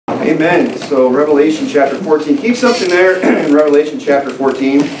Amen. So Revelation chapter 14. Keep something there in Revelation chapter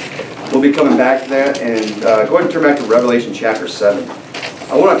 14. We'll be coming back to that. And go ahead and turn back to Revelation chapter 7.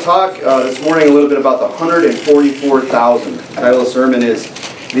 I want to talk this morning a little bit about the 144,000. The title of the sermon is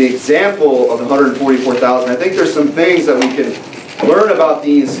The Example of the 144,000. I think there's some things that we can learn about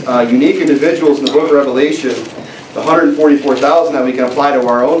these unique individuals in the book of Revelation, the 144,000 that we can apply to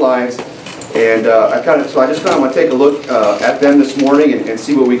our own lives. And I just kind of want to take a look at them this morning and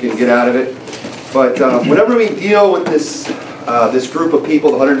see what we can get out of it. But whenever we deal with this group of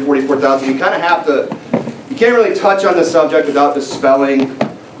people, the 144,000, you kind of have to, you can't really touch on the subject without dispelling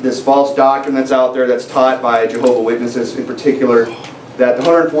this false doctrine that's out there that's taught by Jehovah's Witnesses in particular, that the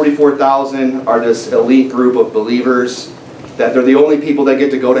 144,000 are this elite group of believers, that they're the only people that get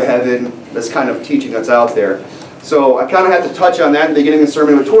to go to heaven, this kind of teaching that's out there. So I kind of had to touch on that in the beginning of the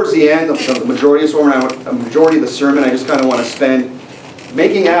sermon, but towards the end, the majority of the sermon, I just kind of want to spend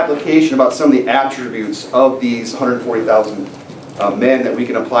making application about some of the attributes of these 140,000 men that we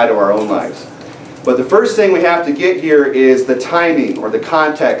can apply to our own lives. But the first thing we have to get here is the timing or the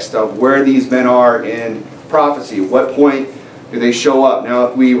context of where these men are in prophecy. What point do they show up? Now,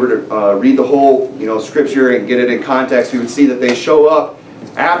 if we were to read the whole scripture and get it in context, we would see that they show up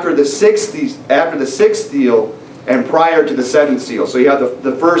after the sixth seal and prior to the seventh seal. So you have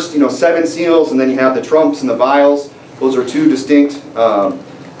the first 7 seals, and then you have the trumps and the vials. Those are two distinct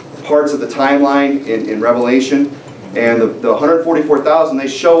parts of the timeline in Revelation. And the 144,000, they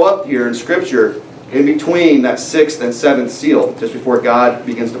show up here in Scripture in between that 6th and 7th seal, just before God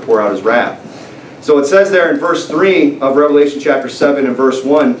begins to pour out His wrath. So it says there in verse 3 of Revelation chapter 7 and verse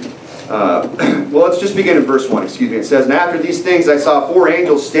 1, well, let's just begin in verse 1, excuse me. It says, "And after these things I saw 4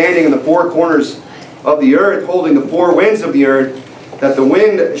 angels standing in the 4 corners of the earth, holding the 4 winds of the earth, that the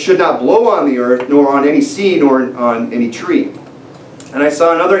wind should not blow on the earth, nor on any seed, nor on any tree. And I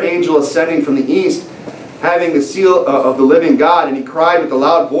saw another angel ascending from the east, having the seal of the living God, and he cried with a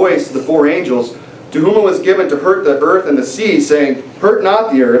loud voice to the 4 angels, to whom it was given to hurt the earth and the sea, saying, Hurt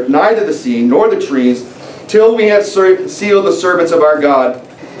not the earth, neither the sea, nor the trees, till we have sealed the servants of our God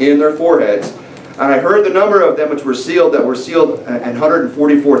in their foreheads. And I heard the number of them which were sealed, and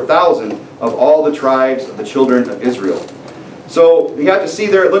 144,000 of all the tribes of the children of Israel." So you have to see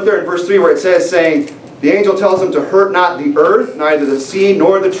there, look there in verse 3 where it says, saying, the angel tells them to hurt not the earth, neither the sea,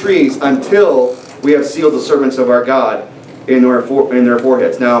 nor the trees, until we have sealed the servants of our God in their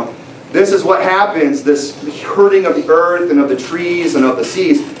foreheads. Now, this is what happens, this hurting of the earth and of the trees and of the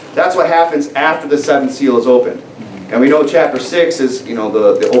seas, that's what happens after the 7th seal is opened. And we know chapter 6 is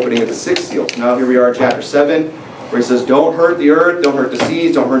the opening of the 6th seal. Now here we are in chapter 7, where he says, don't hurt the earth, don't hurt the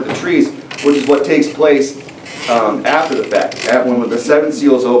seas, don't hurt the trees, which is what takes place after the fact, when the 7th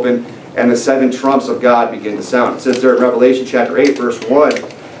seal is open and the 7 trumps of God begin to sound. It says there in Revelation chapter 8, verse 1,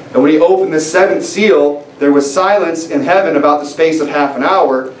 "And when he opened the 7th seal, there was silence in heaven about the space of half an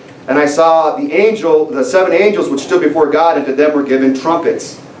hour, and I saw the 7 angels which stood before God, and to them were given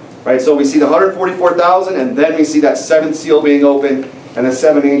trumpets." Right, so we see the 144,000, and then we see that 7th seal being opened, and the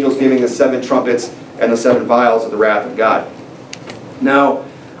 7 angels giving the 7 trumpets and the 7 vials of the wrath of God. Now,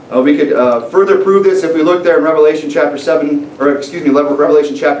 we could further prove this if we look there in Revelation chapter 7, or excuse me,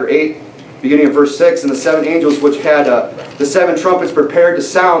 Revelation chapter 8, beginning of verse 6, "And the 7 angels which had the 7 trumpets prepared to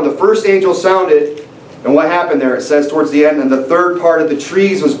sound, the first angel sounded," and what happened there? It says towards the end, "And the 3rd part of the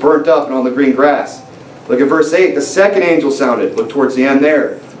trees was burnt up and all the green grass." Look at verse 8, "The 2nd angel sounded," look towards the end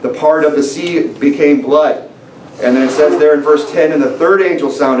there, "The part of the sea became blood." And then it says there in verse 10, "And the 3rd angel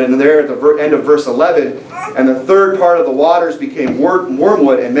sounded," and there at the end of verse 11, "And the 3rd part of the waters became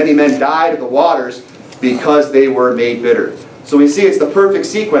wormwood, and many men died of the waters because they were made bitter." So we see it's the perfect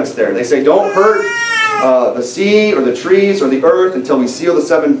sequence there. They say, don't hurt the sea or the trees or the earth until we seal the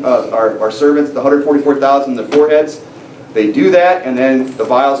 7 our servants, the 144,000 in their foreheads. They do that, and then the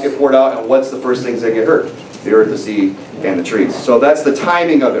vials get poured out, and what's the first things that get hurt? The earth, the sea, and the trees. So that's the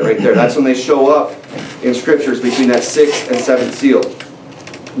timing of it right there. That's when they show up in Scriptures between that 6th and 7th seal.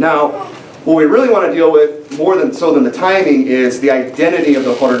 Now, what we really want to deal with, more than the timing, is the identity of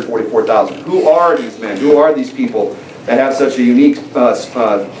the 144,000. Who are these men? Who are these people that have such a unique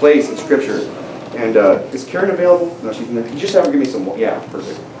place in Scripture? And is Karen available? No, she's in there. Can you just have her give me some? Yeah,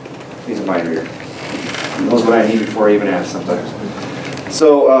 perfect. These are mine here. She knows what I need before I even ask sometimes.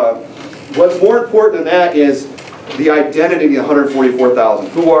 So, what's more important than that is the identity of the 144,000.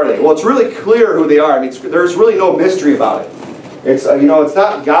 Who are they? Well, it's really clear who they are. I mean, there's really no mystery about it. It's it's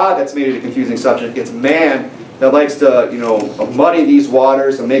not God that's made it a confusing subject. It's man that likes to muddy these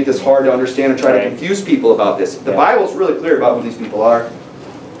waters and make this hard to understand and try to confuse people about this. The Bible's really clear about who these people are,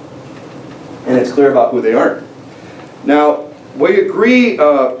 and it's clear about who they aren't. Now, we agree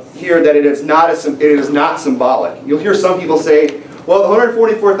here that it is not symbolic. You'll hear some people say, well, the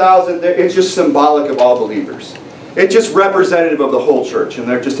 144,000, it's just symbolic of all believers. It's just representative of the whole church, and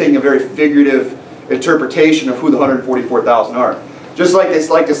they're just taking a very figurative interpretation of who the 144,000 are. Just like they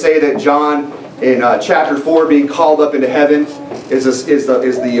like to say that John in chapter 4 being called up into heaven is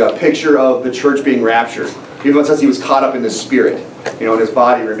the picture of the church being raptured. Even though it says he was caught up in the spirit, and his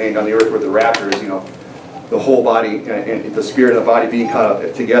body remained on the earth, where the rapture is, the whole body and the spirit and the body being caught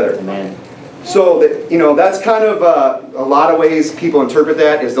up together. Amen. So that's kind of a lot of ways people interpret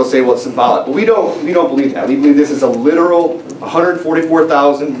that is they'll say, well, it's symbolic, but we don't believe that. We believe this is a literal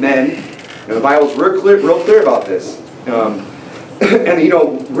 144,000 men, and the Bible's real clear about this. And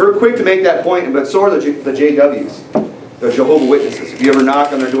we're quick to make that point, but so are the JWs, the Jehovah's Witnesses. If you ever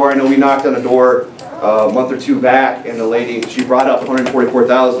knock on their door, I know we knocked on the door a month or two back, and the lady, she brought up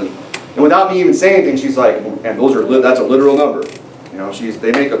 144,000, and without me even saying anything, she's like, and that's a literal number.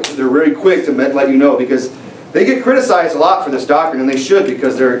 They're very quick to let you know, because they get criticized a lot for this doctrine, and they should,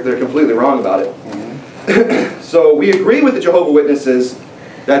 because they're completely wrong about it. Mm-hmm. So we agree with the Jehovah's Witnesses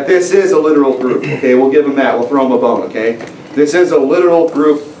that this is a literal group. Okay, we'll give them that. We'll throw them a bone. Okay, this is a literal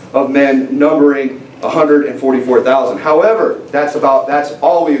group of men numbering 144,000. However, that's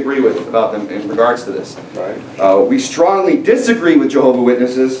all we agree with about them in regards to this. Right. We strongly disagree with Jehovah's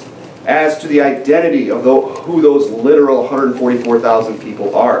Witnesses as to the identity of who those literal 144,000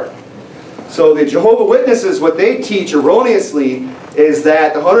 people are. So the Jehovah's Witnesses, what they teach erroneously is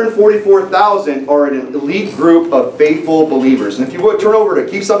that the 144,000 are an elite group of faithful believers. And if you would turn over to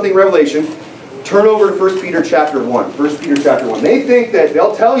Keep Something Revelation, turn over to 1 Peter chapter 1. 1 Peter chapter 1. They think that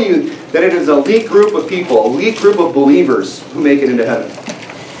they'll tell you that it is an elite group of people, an elite group of believers who make it into heaven.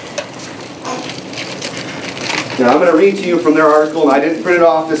 Now I'm going to read to you from their article, and I didn't print it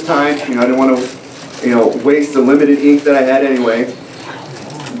off this time. I didn't want to, waste the limited ink that I had anyway.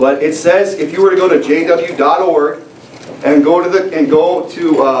 But it says if you were to go to jw.org and go to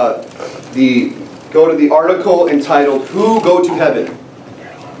the article entitled "Who Go to Heaven."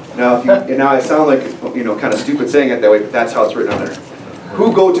 Now, I sound like kind of stupid saying it that way, but that's how it's written on there.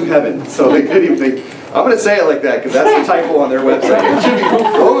 Who go to heaven? So they couldn't even think. I'm going to say it like that because that's the typo on their website. It should be who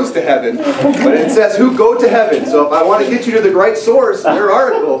goes to heaven, but it says who go to heaven. So if I want to get you to the right source, their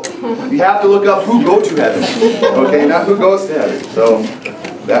article, you have to look up who go to heaven. Okay, not who goes to heaven. So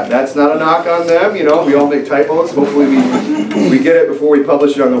that's not a knock on them. We all make typos. Hopefully we get it before we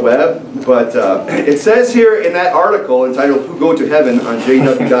publish it on the web. But it says here in that article entitled "Who Go to Heaven" on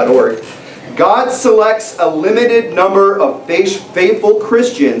jw.org, God selects a limited number of faithful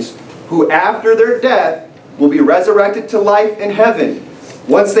Christians who after their death will be resurrected to life in heaven.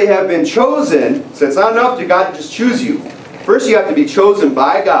 Once they have been chosen, so it's not enough for God to just choose you. First you have to be chosen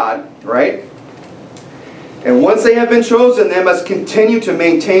by God, right? And once they have been chosen, they must continue to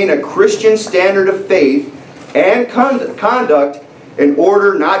maintain a Christian standard of faith and conduct in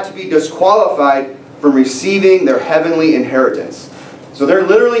order not to be disqualified from receiving their heavenly inheritance. So they're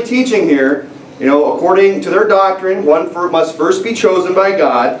literally teaching here, according to their doctrine, one must first be chosen by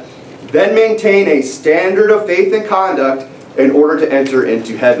God, then maintain a standard of faith and conduct in order to enter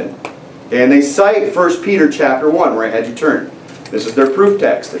into heaven. And they cite 1 Peter chapter 1, where I had you turn. This is their proof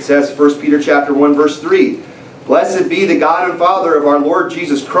text. It says 1 Peter chapter 1, verse 3, "Blessed be the God and Father of our Lord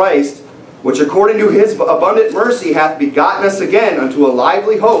Jesus Christ, which according to His abundant mercy hath begotten us again unto a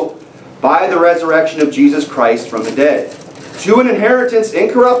lively hope by the resurrection of Jesus Christ from the dead, to an inheritance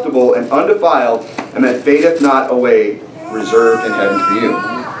incorruptible and undefiled, and that fadeth not away, reserved in heaven for you."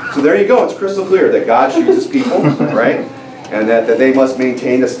 So there you go. It's crystal clear that God chooses people, right? And that they must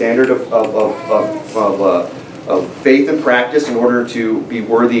maintain a standard of faith and practice in order to be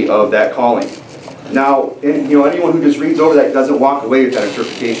worthy of that calling. Now, anyone who just reads over that doesn't walk away with that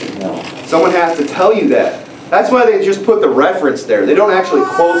interpretation. No. Someone has to tell you that. That's why they just put the reference there. They don't actually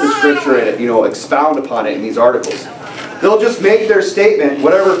quote the scripture and expound upon it in these articles. They'll just make their statement,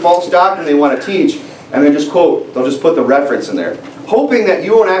 whatever false doctrine they want to teach, and then they'll just put the reference in there, hoping that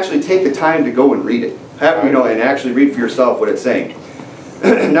you won't actually take the time to go and read it, and actually read for yourself what it's saying.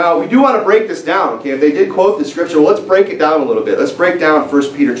 Now, we do want to break this down, okay? If they did quote the scripture, well, let's break it down a little bit. Let's break down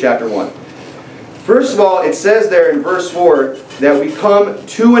 1 Peter chapter 1. First of all, it says there in verse 4 that we come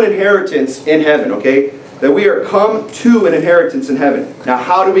to an inheritance in heaven, okay? That we are come to an inheritance in heaven. Now,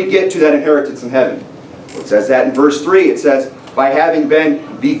 how do we get to that inheritance in heaven? Well, it says that in verse 3. It says, by having been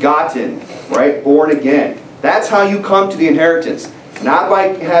begotten, right? Born again. That's how you come to the inheritance. Not by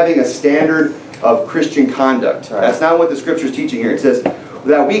having a standard of Christian conduct. Right. That's not what the scripture is teaching here. It says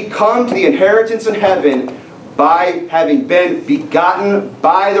that we come to the inheritance in heaven by having been begotten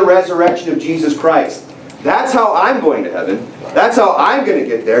by the resurrection of Jesus Christ. That's how I'm going to heaven. That's how I'm going to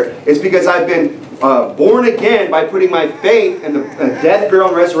get there. It's because I've been born again by putting my faith in the death, burial,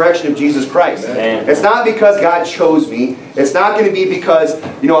 and resurrection of Jesus Christ. Amen. It's not because God chose me. It's not going to be because,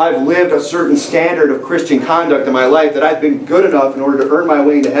 you know, I've lived a certain standard of Christian conduct in my life that I've been good enough in order to earn my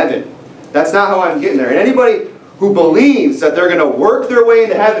way into heaven. That's not how I'm getting there. And anybody who believes that they're going to work their way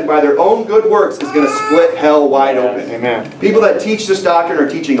into heaven by their own good works is going to split hell wide open. Amen. People that teach this doctrine are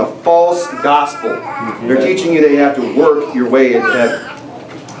teaching a false gospel. They're teaching you that you have to work your way into heaven.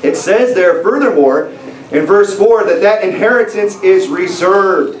 It says there, furthermore, in verse 4, that inheritance is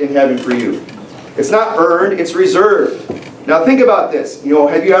reserved in heaven for you. It's not earned, it's reserved. Now think about this. You know,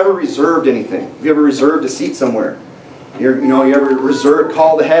 have you ever reserved anything? Have you ever reserved a seat somewhere? You ever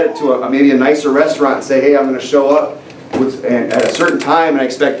called ahead to maybe a nicer restaurant and say, hey, I'm going to show up at a certain time and I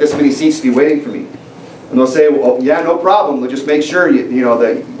expect this many seats to be waiting for me. And they'll say, well, yeah, no problem. We'll just make sure you know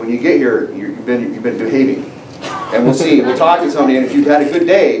that when you get here, you've been behaving. And we'll see. We'll talk to somebody, and if you've had a good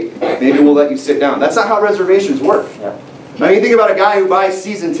day, maybe we'll let you sit down. That's not how reservations work. Yeah. Now you think about a guy who buys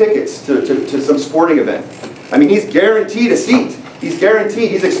season tickets to some sporting event. I mean, he's guaranteed a seat. He's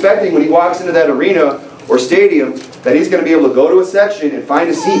guaranteed. He's expecting when he walks into that arena or stadium that he's going to be able to go to a section and find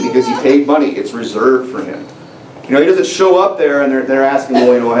a seat because he paid money. It's reserved for him. You know, he doesn't show up there and they're asking,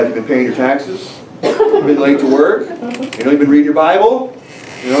 well, you know, have you been paying your taxes? You've been late to work? You know, you've been reading your Bible?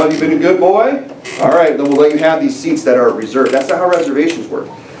 You know, have you been a good boy? All right, then we'll let you have these seats that are reserved. That's not how reservations work.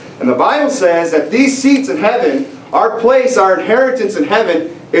 And the Bible says that these seats in heaven, our place, our inheritance in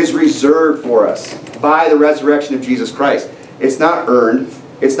heaven, is reserved for us by the resurrection of Jesus Christ. It's not earned.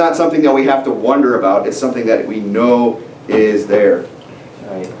 It's not something that we have to wonder about. It's something that we know is there.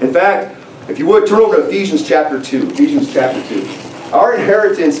 Right. In fact, if you would, turn over to Ephesians chapter 2. Ephesians chapter 2. Our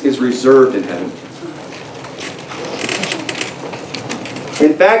inheritance is reserved in heaven.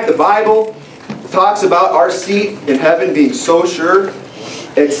 In fact, the Bible talks about our seat in heaven being so sure,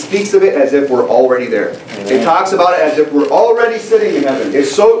 it speaks of it as if we're already there. Amen. It talks about it as if we're already sitting in heaven.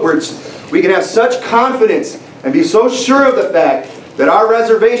 We can have such confidence and be so sure of the fact that our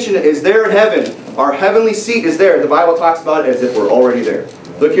reservation is there in heaven. Our heavenly seat is there. The Bible talks about it as if we're already there.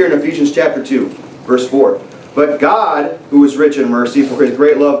 Look here in Ephesians chapter 2, verse 4. But God, who is rich in mercy, for his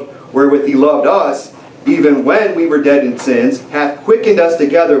great love wherewith he loved us, even when we were dead in sins, hath quickened us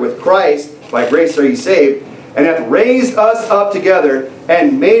together with Christ. By grace are ye saved, and hath raised us up together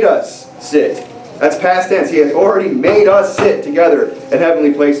and made us sit. That's past tense. He has already made us sit together in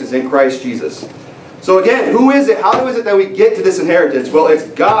heavenly places in Christ Jesus. So again, who is it? How is it that we get to this inheritance? Well, it's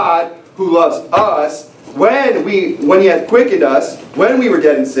God who loves us. When he hath quickened us, when we were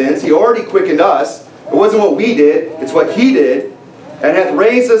dead in sins, he already quickened us. It wasn't what we did, it's what he did. And hath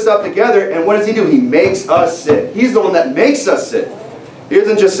raised us up together, and what does he do? He makes us sit. He's the one that makes us sit. He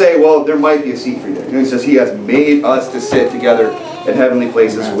doesn't just say, well, there might be a seat for you there. He says he has made us to sit together in heavenly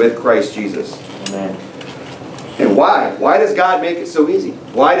places with Christ Jesus. Amen. And why? Why does God make it so easy?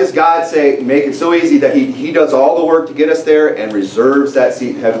 Why does God make it so easy that he does all the work to get us there and reserves that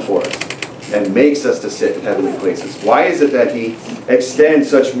seat in heaven for us and makes us to sit in heavenly places? Why is it that he extends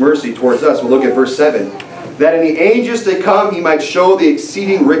such mercy towards us? We'll look at verse 7. That in the ages to come he might show the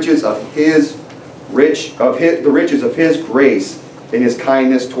exceeding riches of the riches of his grace in his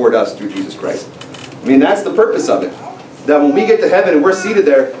kindness toward us through Jesus Christ. I mean, that's the purpose of it. That when we get to heaven and we're seated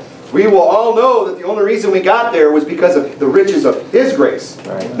there, we will all know that the only reason we got there was because of the riches of his grace.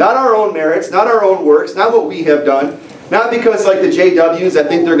 Right. Not our own merits, not our own works, not what we have done. Not because like the JWs that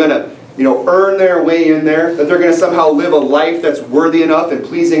think they're going to earn their way in there, that they're going to somehow live a life that's worthy enough and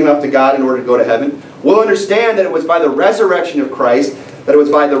pleasing enough to God in order to go to heaven. We'll understand that it was by the resurrection of Christ, that it was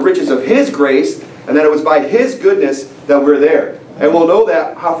by the riches of his grace, and that it was by his goodness that we're there. And we'll know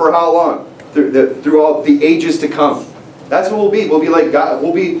that for how long? Through all the ages to come. That's what we'll be. We'll be like God.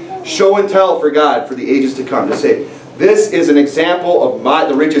 We'll be show and tell for God for the ages to come. To say, this is an example of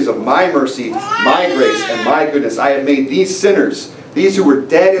the riches of my mercy, my grace, and my goodness. I have made these sinners, these who were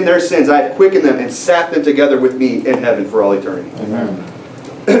dead in their sins, I have quickened them and sat them together with me in heaven for all eternity. Amen.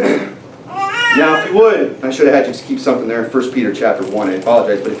 Now, if you would, I should have had you keep something there in 1 Peter chapter 1. I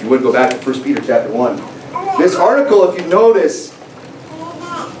apologize, but if you would go back to 1 Peter chapter 1. This article, if you notice,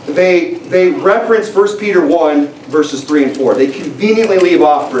 they reference 1 Peter 1, verses 3 and 4. They conveniently leave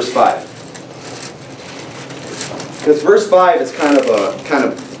off verse 5. Because verse 5 is kind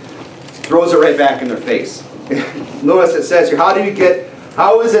of throws it right back in their face. Notice it says here, how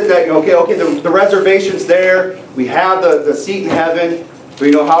is it that, okay, the reservation's there, we have the seat in heaven,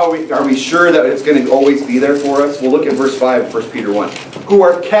 but how are we sure that it's going to always be there for us? We'll look at verse 5 of 1 Peter 1. Who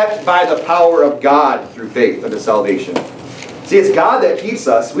are kept by the power of God through faith unto salvation. See, it's God that keeps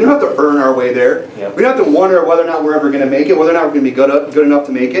us. We don't have to earn our way there. Yep. We don't have to wonder whether or not we're ever going to make it, whether or not we're going to be good enough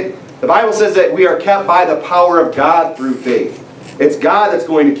to make it. The Bible says that we are kept by the power of God through faith. It's God that's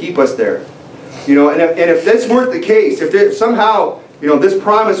going to keep us there. You know, and if this weren't the case, if somehow, you know, this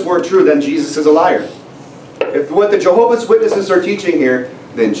promise weren't true, then Jesus is a liar. If what the Jehovah's Witnesses are teaching here,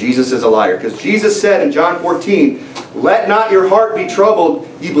 then Jesus is a liar. Because Jesus said in John 14, "Let not your heart be troubled.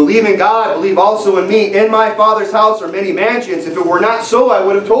 Ye believe in God, believe also in me. In my Father's house are many mansions. If it were not so, I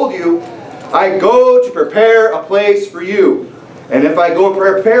would have told you. I go to prepare a place for you. And if I go and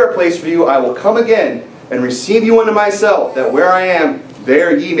prepare a place for you, I will come again and receive you unto myself, that where I am,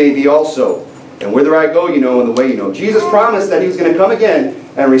 there ye may be also. And whither I go, you know, and the way you know." Jesus promised that He was going to come again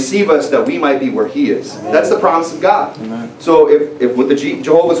and receive us, that we might be where He is. That's the promise of God. Amen. So if what the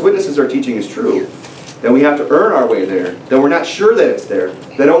Jehovah's Witnesses are teaching is true, then we have to earn our way there. Then we're not sure that it's there.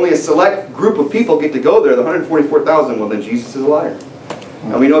 That only a select group of people get to go there, the 144,000, well then Jesus is a liar.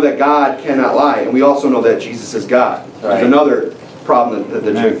 And we know that God cannot lie. And we also know that Jesus is God. Right. There's another problem that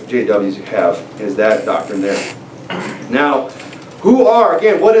the JWs have, is that doctrine there. Now, who are,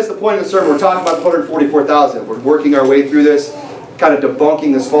 again, what is the point of the sermon? We're talking about the 144,000. We're working our way through this, kind of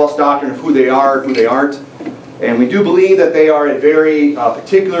debunking this false doctrine of who they are, who they aren't. And we do believe that they are a very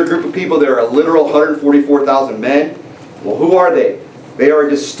particular group of people. They're a literal 144,000 men. Well, who are they? They are a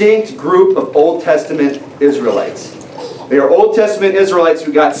distinct group of Old Testament Israelites. They are Old Testament Israelites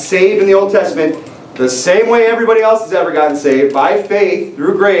who got saved in the Old Testament the same way everybody else has ever gotten saved, by faith,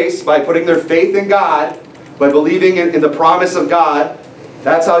 through grace, by putting their faith in God, by believing in the promise of God.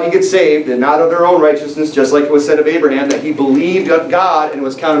 That's how you get saved, and not of their own righteousness, just like it was said of Abraham, that he believed God and it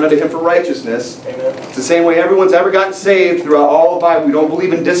was counted unto him for righteousness. Amen. It's the same way everyone's ever gotten saved throughout all the Bible. We don't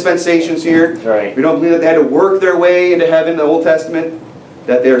believe in dispensations here. Right. We don't believe that they had to work their way into heaven in the Old Testament.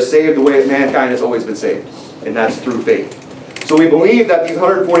 That they are saved the way that mankind has always been saved, and that's through faith. So we believe that these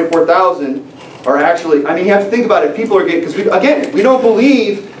 144,000 are actually, I mean, you have to think about it. People are getting, because we don't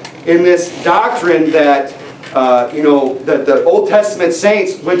believe in this doctrine that you know, that the Old Testament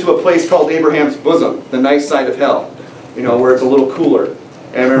saints went to a place called Abraham's bosom, the nice side of hell, you know, where it's a little cooler,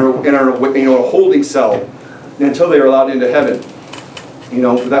 and in a holding cell until they were allowed into heaven. You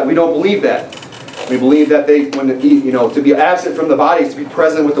know, that we don't believe that. We believe that they, you know, to be absent from the body is to be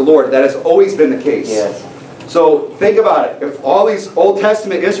present with the Lord. That has always been the case. Yes. So think about it. If all these Old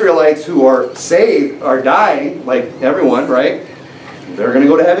Testament Israelites who are saved are dying, like everyone, right? They're going to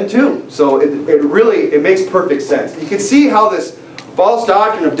go to heaven too. So it makes perfect sense. You can see how this false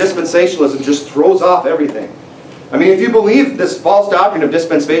doctrine of dispensationalism just throws off everything. I mean, if you believe this false doctrine of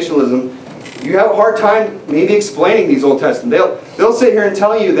dispensationalism, you have a hard time maybe explaining these Old Testament. They'll sit here and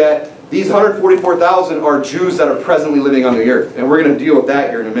tell you that these 144,000 are Jews that are presently living on the earth. And we're going to deal with that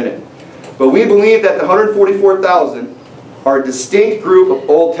here in a minute. But we believe that the 144,000 are a distinct group of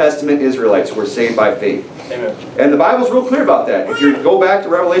Old Testament Israelites who were saved by faith. Amen. And the Bible's real clear about that. If you go back to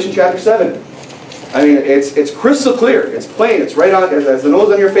Revelation chapter 7, I mean, it's crystal clear. It's plain. It's right on, as the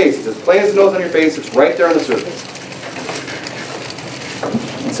nose on your face. It's as plain as the nose on your face. It's right there on the surface.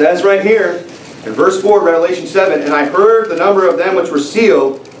 It says right here, in verse 4, Revelation 7, "And I heard the number of them which were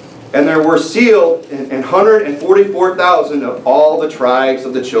sealed, and there were sealed 144,000 of all the tribes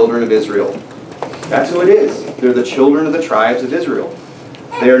of the children of Israel." That's who it is. They're the children of the tribes of Israel.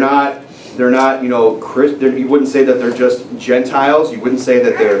 They're not, you know, you wouldn't say that they're just Gentiles. You wouldn't say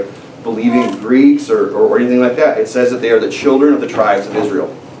that they're believing Greeks or anything like that. It says that they are the children of the tribes of Israel.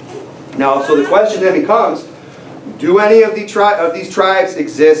 Now, so the question then becomes, do any of these tribes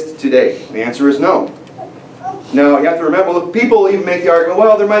exist today? The answer is no. Now, you have to remember, people even make the argument,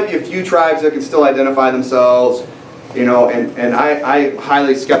 well, there might be a few tribes that can still identify themselves, you know, and I'm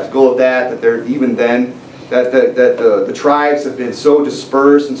highly skeptical of that they're even then, that the tribes have been so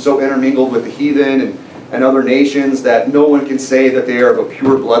dispersed and so intermingled with the heathen and other nations that no one can say that they are of a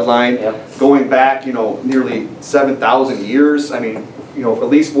pure bloodline. Yep. Going back, you know, nearly 7,000 years. I mean, you know, at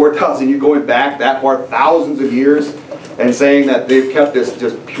least 4,000, you're going back that far, thousands of years, and saying that they've kept this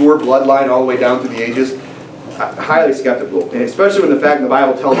just pure bloodline all the way down through the ages. Highly skeptical, and especially when the fact the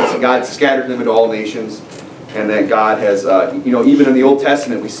Bible tells us that God scattered them into all nations, and that God has, you know, even in the Old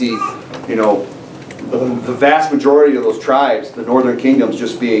Testament we see, you know, the vast majority of those tribes, the northern kingdoms,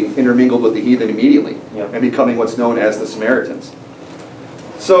 just being intermingled with the heathen immediately, yep, and becoming what's known as the Samaritans.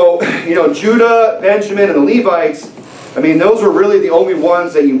 So, you know, Judah, Benjamin, and the Levites, I mean, those were really the only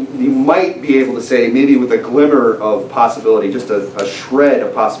ones that you might be able to say, maybe with a glimmer of possibility, just a shred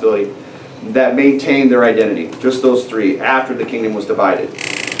of possibility, that maintained their identity. Just those three, after the kingdom was divided.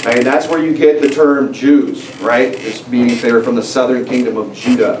 I mean, that's where you get the term Jews, right? This meaning they were from the southern kingdom of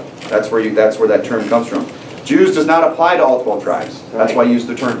Judah. That's where that term comes from. Jews does not apply to all 12 tribes. That's why I use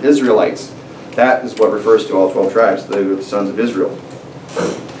the term Israelites. That is what refers to all 12 tribes, the sons of Israel.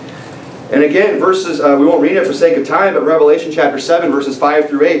 And again, verses, we won't read it for sake of time, but Revelation chapter 7, verses 5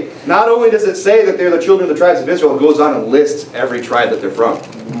 through 8, not only does it say that they're the children of the tribes of Israel, it goes on and lists every tribe that they're from.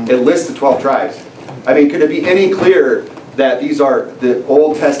 It lists the 12 tribes. I mean, could it be any clearer that these are the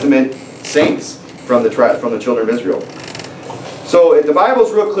Old Testament saints from the children of Israel? So the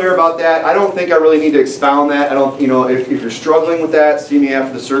Bible's real clear about that. I don't think I really need to expound that. I don't, if you're struggling with that, see me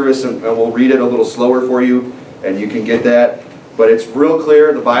after the service and we'll read it a little slower for you and you can get that. But it's real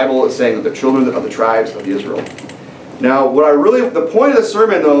clear. The Bible is saying that the children of the tribes of Israel. Now, the point of the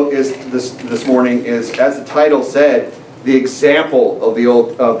sermon though is this morning is, as the title said, the example of the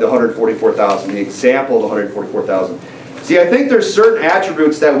 144,000. The example of the 144,000. See, I think there's certain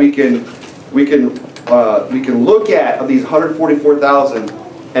attributes that we can look at of these 144,000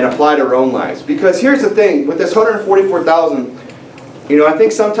 and apply to our own lives. Because here's the thing, with this 144,000, I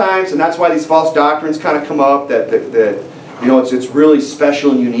think sometimes, and that's why these false doctrines kind of come up, that it's really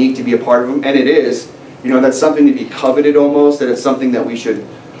special and unique to be a part of them, and it is. That's something to be coveted almost, that it's something that we should,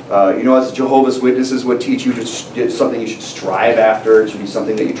 as Jehovah's Witnesses would teach you, it's something you should strive after, it should be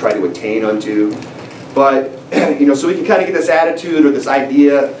something that you try to attain unto. But, so we can kind of get this attitude or this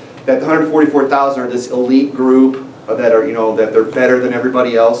idea that the 144,000 are this elite group that are, that they're better than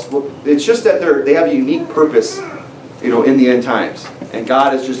everybody else. Well, it's just that they have a unique purpose, in the end times. And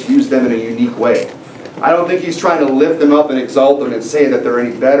God has just used them in a unique way. I don't think He's trying to lift them up and exalt them and say that they're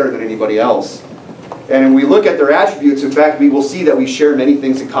any better than anybody else. And when we look at their attributes, in fact, we will see that we share many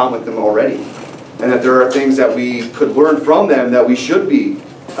things in common with them already. And that there are things that we could learn from them that we should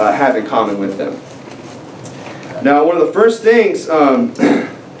have in common with them. Now, one of the first things,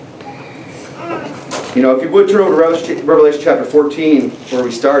 if you would turn over to Revelation chapter 14, where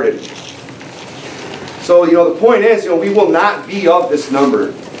we started. So, the point is, we will not be of this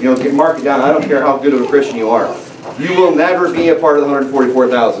number. Mark it down. I don't care how good of a Christian you are. You will never be a part of the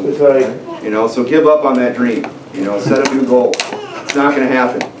 144,000. That's right. So give up on that dream. Set a new goal. It's not going to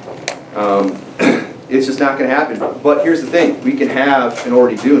happen. It's just not going to happen. But here's the thing. We can have, and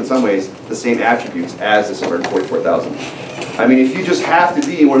already do in some ways, the same attributes as this 144,000. I mean, if you just have to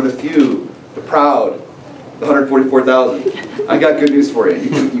be one of the few, the proud, the 144,000, I got good news for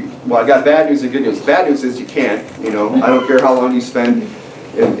you. Well, I got bad news and good news. Bad news is you can't. I don't care how long you spend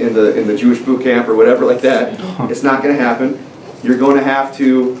in the Jewish boot camp or whatever like that. It's not going to happen. You're going to have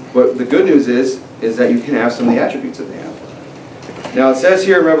to. But the good news is that you can have some of the attributes that they have. Now it says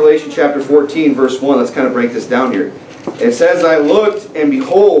here in Revelation chapter 14, verse 1. Let's kind of break this down here. It says, "I looked, and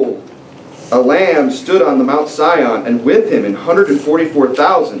behold, a lamb stood on the Mount Sion, and with him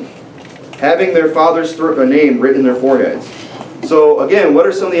 144,000, having their father's name written in their foreheads." So again, what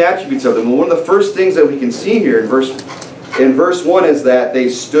are some of the attributes of them? Well, one of the first things that we can see here in verse 1 is that they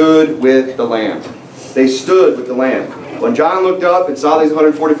stood with the Lamb. They stood with the Lamb. When John looked up and saw these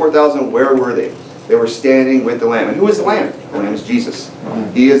 144,000, where were they? They were standing with the Lamb. And who is the Lamb? The Lamb is Jesus.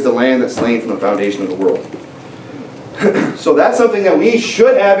 He is the Lamb that's slain from the foundation of the world. So that's something that we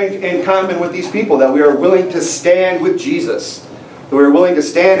should have in common with these people, that we are willing to stand with Jesus. That we are willing to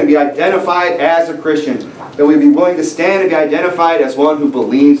stand and be identified as a Christian. That we be willing to stand and be identified as one who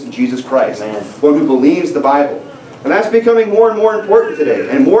believes in Jesus Christ. One who believes the Bible. And that's becoming more and more important today.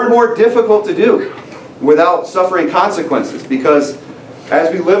 And more difficult to do without suffering consequences. Because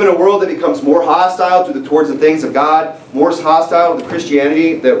as we live in a world that becomes more hostile towards the things of God, more hostile to the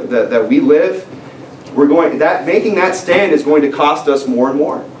Christianity that we live, making that stand is going to cost us more and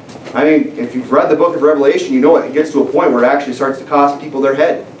more. I mean, if you've read the book of Revelation, you know it gets to a point where it actually starts to cost people their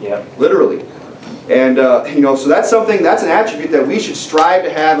head. Yep. Literally. And, so that's an attribute that we should strive to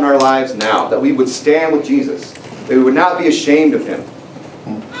have in our lives now. That we would stand with Jesus. That we would not be ashamed of Him.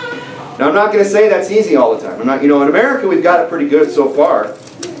 Now, I'm not going to say that's easy all the time. In America, we've got it pretty good so far.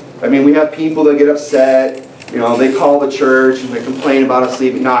 I mean, we have people that get upset. They call the church and they complain about us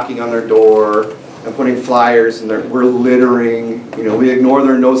knocking on their door and putting flyers, and we're littering. We ignore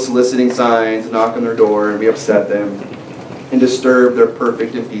their no soliciting signs, knock on their door, and we upset them and disturb their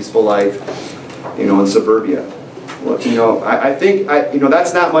perfect and peaceful life, in suburbia. Well, I think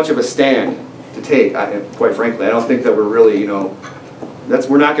that's not much of a stand to take. Quite frankly, I don't think that we're really,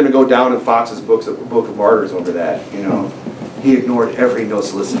 we're not going to go down in Fox's book of Martyrs over that. He ignored every no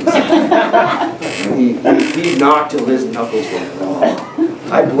soliciting sign. He knocked till his knuckles went raw.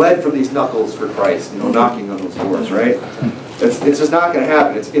 I bled from these knuckles for Christ, knocking on those doors, right? It's just not going to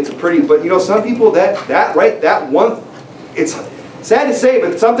happen. It's a pretty, but some people it's sad to say,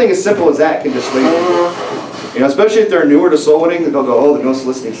 but something as simple as that can dissuade people. Especially if they're newer to soul winning, they'll go, "Oh, the no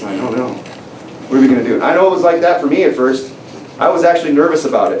soliciting sign, oh no." What are we going to do? And I know it was like that for me at first. I was actually nervous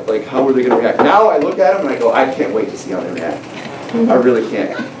about it. Like, how were they going to react? Now I look at them and I go, I can't wait to see how they react. I really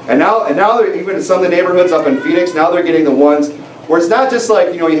can't. And now they're, even in some of the neighborhoods up in Phoenix, now they're getting the ones where it's not just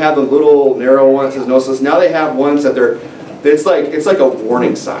like, you have the little narrow ones, there's no sense. Now they have ones that it's like a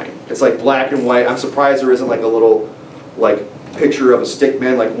warning sign. It's like black and white. I'm surprised there isn't like a little picture of a stick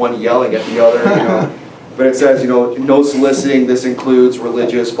man, like one yelling at the other, But it says, no soliciting, this includes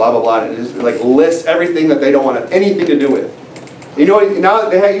religious, blah, blah, blah. And it just lists everything that they don't want anything to do with. Now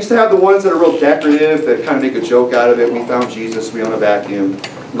they used to have the ones that are real decorative, that kind of make a joke out of it. We found Jesus, we own a vacuum.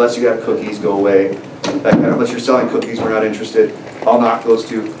 Unless you have cookies, go away. Unless you're selling cookies, we're not interested. I'll knock those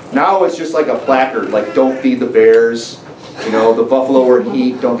too. Now it's just like a placard, like don't feed the bears. The buffalo are in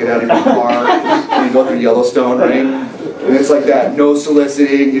heat, don't get out of your car. And you go through Yellowstone, right? And it's like that, no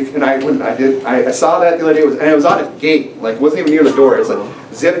soliciting. And I saw that the other day, and it was on a gate, it wasn't even near the door. It's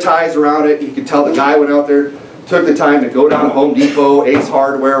like zip ties around it. You could tell the guy went out there, took the time to go down to Home Depot, Ace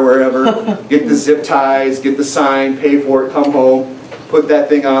Hardware, wherever, get the zip ties, get the sign, pay for it, come home, put that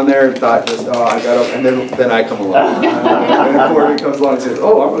thing on there, and thought, I got up, and then I come along. And the Corbin comes along and says, I'm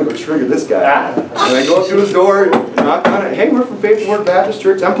going to go trigger this guy. And I go up to his door, knock on it, hey, we're from Faith Word Baptist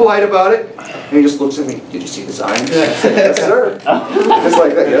Church. I'm polite about it. And he just looks at me, did you see the sign? I said, yes, sir. Just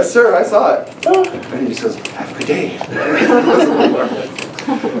like that, yes, sir, I saw it. And he says, have a good day.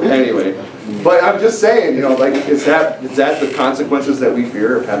 Anyway. But I'm just saying, is that the consequences that we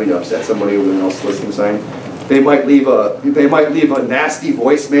fear of having to upset somebody with an unsoliciting sign? They might leave a nasty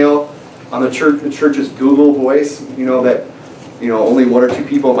voicemail on the church's Google Voice, that only 1 or 2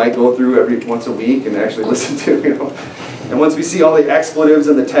 people might go through every once a week and actually listen to, And once we see all the expletives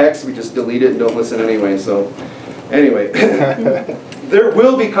in the text, we just delete it and don't listen anyway. So, anyway, there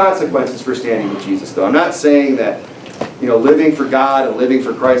will be consequences for standing with Jesus, though. I'm not saying that living for God and living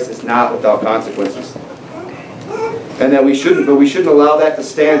for Christ is not without consequences. And that we shouldn't allow that to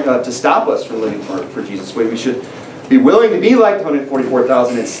stop us from living for Jesus. We should be willing to be like the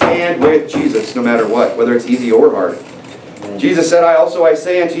 144,000 and stand with Jesus no matter what, whether it's easy or hard. Jesus said, I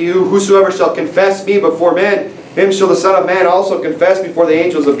say unto you, whosoever shall confess me before men, him shall the Son of Man also confess before the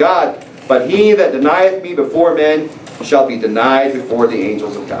angels of God. But he that denieth me before men shall be denied before the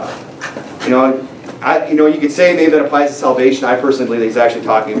angels of God. You could say maybe that applies to salvation. I personally believe that he's actually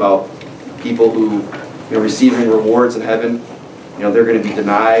talking about people who receiving rewards in heaven. They're going to be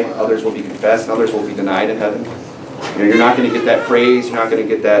denied. Others will be confessed. And others will be denied in heaven. You're not going to get that praise. You're not going to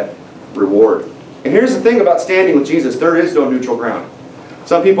get that reward. And here's the thing about standing with Jesus. There is no neutral ground.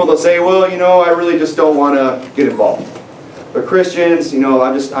 Some people, they'll say, well, I really just don't want to get involved. But Christians, I'm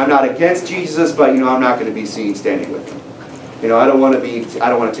not against Jesus, but, I'm not going to be seen standing with him. I don't want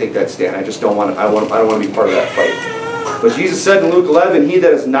to take that stand. I just don't want to, I don't want to be part of that fight. But Jesus said in Luke 11, he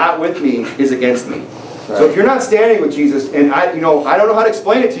that is not with me is against me. Right. So if you're not standing with Jesus, and I don't know how to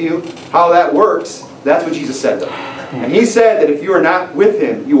explain it to you, how that works, that's what Jesus said though. And he said that if you are not with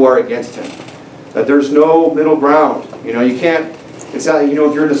him, you are against him. That there's no middle ground. You can't, it's not, if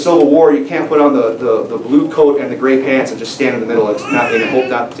you're in the Civil War, you can't put on the blue coat and the gray pants and just stand in the middle and hope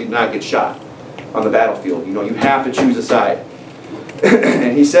not get shot on the battlefield. You have to choose a side.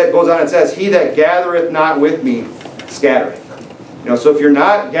 And he goes on and says, he that gathereth not with me scattereth. So if you're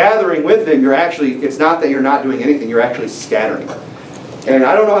not gathering with him, it's not that you're not doing anything, you're actually scattering. And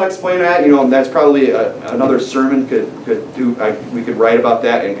I don't know how to explain that. That's probably another sermon we could write about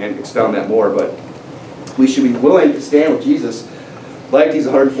that and expound that more. But we should be willing to stand with Jesus like these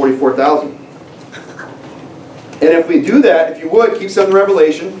 144,000. And if we do that, if you would, keep something in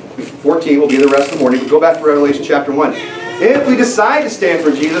Revelation 14, will be the rest of the morning. But go back to Revelation chapter 1. If we decide to stand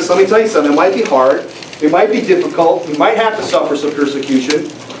for Jesus, let me tell you something. It might be hard. It might be difficult. We might have to suffer some persecution.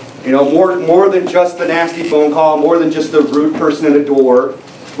 More than just the nasty phone call, more than just the rude person at the door.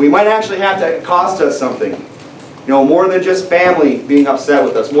 We might actually have to cost us something. More than just family being upset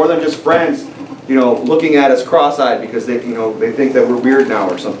with us. More than just friends, looking at us cross-eyed because they think that we're weird now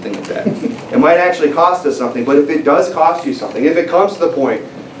or something like that. It might actually cost us something. But if it does cost you something, if it comes to the point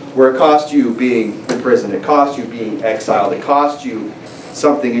where it costs you being imprisoned, it costs you being exiled, it costs you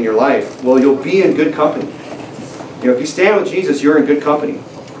something in your life, well, you'll be in good company. If you stand with Jesus, you're in good company.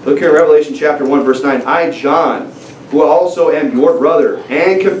 Look here in Revelation chapter 1, verse 9. I, John, who also am your brother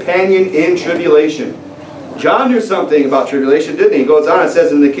and companion in tribulation. John knew something about tribulation, didn't he? He goes on and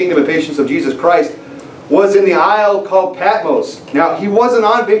says, in the kingdom and patience of Jesus Christ was in the isle called Patmos. Now, he wasn't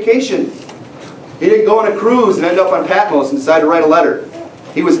on vacation. He didn't go on a cruise and end up on Patmos and decide to write a letter.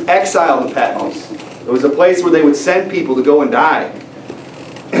 He was exiled in Patmos. It was a place where they would send people to go and die.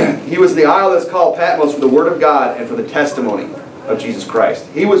 He was in the isle that's called Patmos for the word of God and for the testimony of Jesus Christ.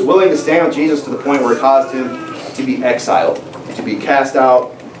 He was willing to stand with Jesus to the point where it caused him to be exiled, to be cast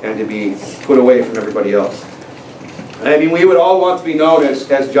out, and to be put away from everybody else. I mean, we would all want to be known as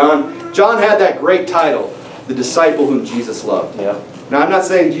John. John had that great title, the disciple whom Jesus loved. Yeah. Now, I'm not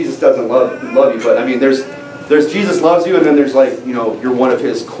saying Jesus doesn't love you, but I mean, there's Jesus loves you, and then there's like, you know, you're one of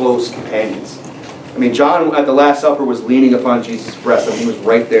his close companions. I mean, John at the Last Supper was leaning upon Jesus' breast. I mean, he was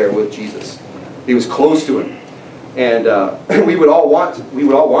right there with Jesus. He was close to him, and we would all want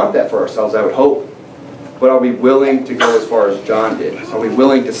that for ourselves, I would hope. But are we willing to go as far as John did? Are we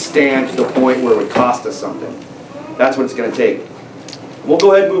willing to stand to the point where it would cost us something? That's what it's going to take. We'll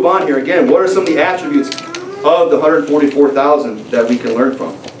go ahead and move on here. Again, what are some of the attributes of the 144,000 that we can learn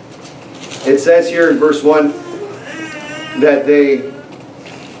from? It says here in verse 1 that they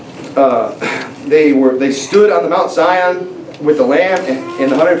stood on the Mount Zion with the Lamb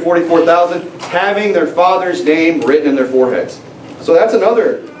and the 144,000 having their Father's name written in their foreheads. So that's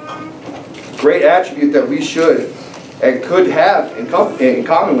another great attribute that we should and could have in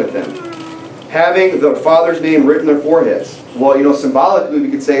common with them. Having the Father's name written in their foreheads. Well, you know, symbolically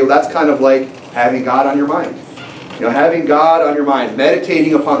we could say, well, that's kind of like having God on your mind. You know, having God on your mind,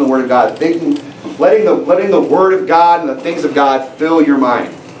 meditating upon the Word of God, thinking, letting the Word of God and the things of God fill your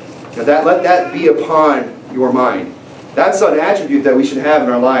mind. Now let that be upon your mind. That's an attribute that we should have in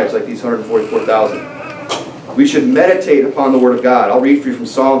our lives, like these 144,000. We should meditate upon the Word of God. I'll read for you from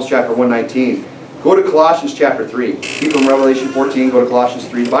Psalms chapter 119. Go to Colossians chapter 3. Keep from Revelation 14, go to Colossians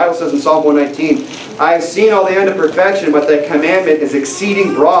 3. The Bible says in Psalm 119, I have seen all the end of perfection, but thy commandment is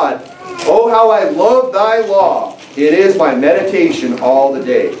exceeding broad. Oh, how I love thy law. It is my meditation all the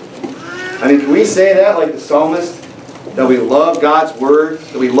day. I mean, can we say that like the psalmist? That we love God's Word?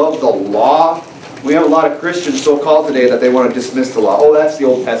 That we love the law? We have a lot of Christians so-called today that they want to dismiss the law. Oh, that's the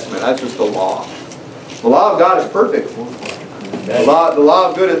Old Testament. That's just the law. The law of God is perfect. The law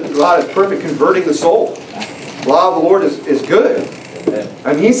of God is perfect, converting the soul. The law of the Lord is good.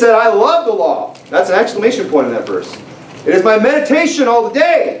 And he said, I love the law. That's an exclamation point in that verse. It is my meditation all the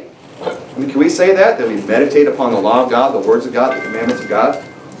day. I mean, can we say that? That we meditate upon the law of God, the words of God, the commandments of God,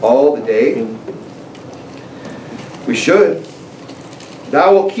 all the day? We should.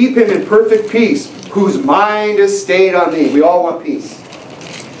 Thou wilt keep him in perfect peace, whose mind is stayed on thee. We all want peace.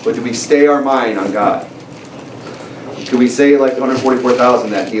 But do we stay our mind on God? Can we say, like the 144,000,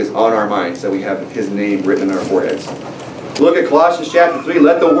 that he is on our minds, that we have his name written in our foreheads? Look at Colossians chapter 3.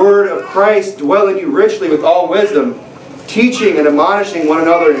 Let the word of Christ dwell in you richly with all wisdom, teaching and admonishing one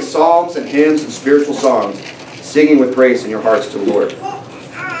another in psalms and hymns and spiritual songs, singing with praise in your hearts to the Lord.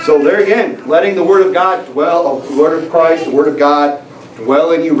 So there again, letting the word of God dwell, the word of Christ, the word of God,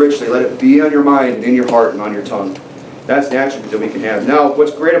 dwell in you richly. Let it be on your mind and in your heart and on your tongue. That's the attribute that we can have. Now,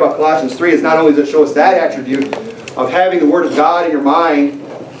 what's great about Colossians 3 is not only does it show us that attribute of having the Word of God in your mind,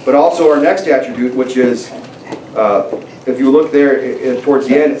 but also our next attribute, which is, if you look there towards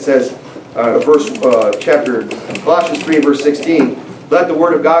the end, it says, Colossians 3, verse 16, let the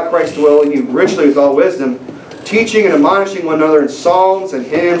Word of God, Christ, dwell in you richly with all wisdom, teaching and admonishing one another in psalms and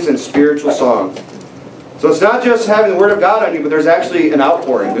hymns and spiritual songs. So it's not just having the Word of God on you, but there's actually an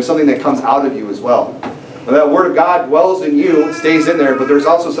outpouring. There's something that comes out of you as well. Now, that Word of God dwells in you, it stays in there, but there's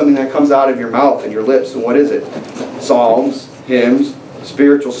also something that comes out of your mouth and your lips. And what is it? Psalms, hymns,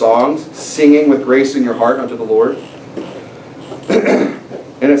 spiritual songs, singing with grace in your heart unto the Lord.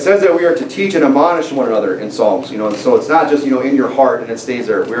 And it says that we are to teach and admonish one another in psalms. You know, so it's not just, you know, in your heart and it stays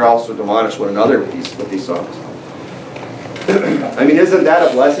there. We're also to admonish one another with these songs. I mean, isn't that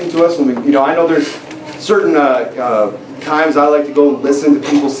a blessing to us? When we, you know, I know there's certain times I like to go and listen to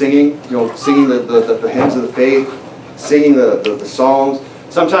people singing, you know, singing the hymns of the faith, singing the psalms.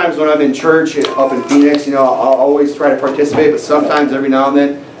 Sometimes when I'm in church up in Phoenix, you know, I'll always try to participate, but sometimes every now and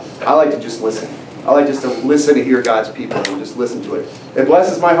then, I like to just listen. I like just to listen to hear God's people and just listen to it. It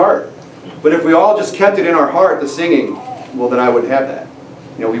blesses my heart. But if we all just kept it in our heart, the singing, well, then I wouldn't have that.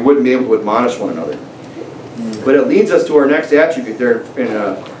 You know, we wouldn't be able to admonish one another. But it leads us to our next attribute there in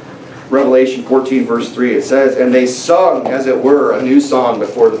Revelation 14, verse 3. It says, and they sung, as it were, a new song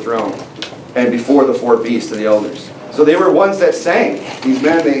before the throne and before the four beasts and the elders. So they were ones that sang. These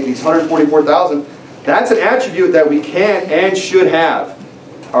men, these 144,000, that's an attribute that we can and should have,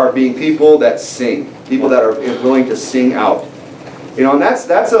 are being people that sing. People that are willing to sing out. You know, and that's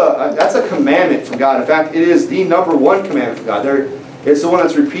a commandment from God. In fact, it is the #1 commandment from God. It's the one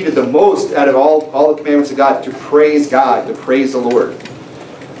that's repeated the most out of all the commandments of God, to praise God, to praise the Lord.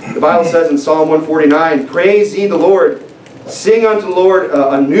 The Bible says in Psalm 149, praise ye the Lord, sing unto the Lord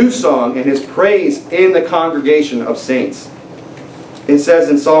a new song, and his praise in the congregation of saints. it says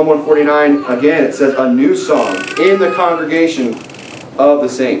in Psalm 149, again, it says a new song in the congregation of the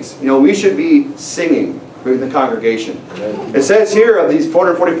saints. You know, we should be singing in the congregation. It says here of these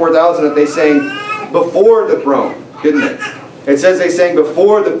 444,000 that they sang before the throne, didn't it? It says they sang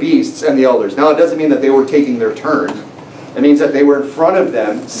before the beasts and the elders. Now, it doesn't mean that they were taking their turn. It means that they were in front of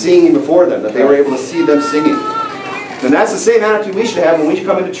them, singing before them, that they were able to see them singing. And that's the same attitude we should have when we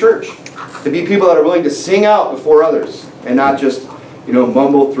come into church. To be people that are willing to sing out before others and not just, you know,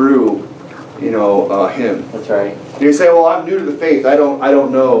 mumble through, you know, hymn. That's right. And you say, well, I'm new to the faith. I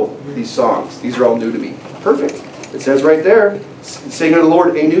don't know these songs. These are all new to me. Perfect. It says right there, sing unto the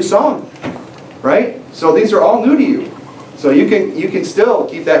Lord a new song. Right? So these are all new to you. So you can still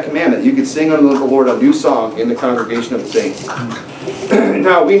keep that commandment. You can sing unto the Lord a new song in the congregation of the saints.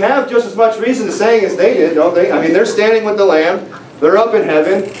 Now, we have just as much reason to sing as they did, don't they? I mean, they're standing with the Lamb. They're up in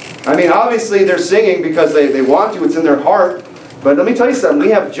heaven. I mean, obviously they're singing because they want to. It's in their heart. But let me tell you something.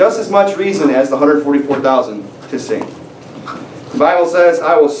 We have just as much reason as the 144,000 to sing. The Bible says,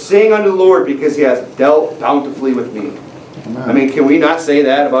 I will sing unto the Lord because He has dealt bountifully with me. Amen. I mean, can we not say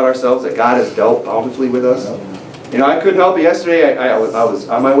that about ourselves, that God has dealt bountifully with us? You know, I couldn't help it yesterday. I was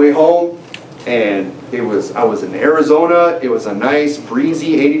on my way home, and I was in Arizona. It was a nice,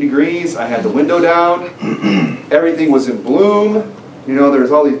 breezy 80 degrees. I had the window down. Everything was in bloom. You know,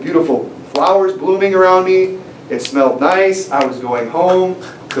 there's all these beautiful flowers blooming around me. It smelled nice. I was going home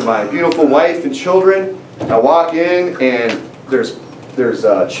to my beautiful wife and children. I walk in, and there's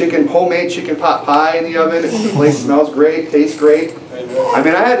homemade chicken pot pie in the oven. The place smells great, tastes great. I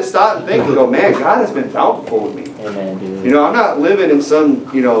mean, I had to stop and think and go, man, God has been bountiful with me. Amen, dude. You know, I'm not living in some,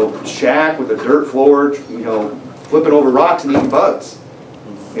 you know, shack with a dirt floor, you know, flipping over rocks and eating bugs.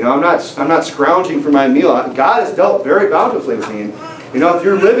 You know, I'm not scrounging for my meal. God has dealt very bountifully with me. And, you know, if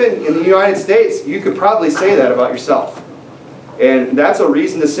you're living in the United States, you could probably say that about yourself. And that's a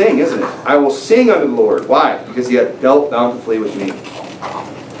reason to sing, isn't it? I will sing unto the Lord. Why? Because He hath dealt bountifully with me.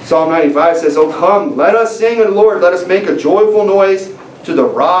 Psalm 95 says, oh, come, let us sing unto the Lord. Let us make a joyful noise to the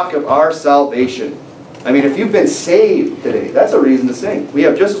rock of our salvation. I mean, if you've been saved today, that's a reason to sing. We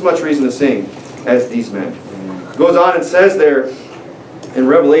have just as much reason to sing as these men. It goes on and says there in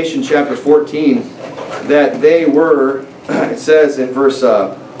Revelation chapter 14 that they were, it says in verse...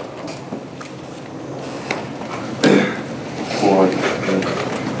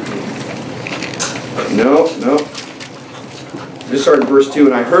 No. Just start in verse 2.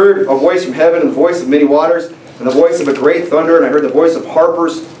 And I heard a voice from heaven, and the voice of many waters, and the voice of a great thunder, and I heard the voice of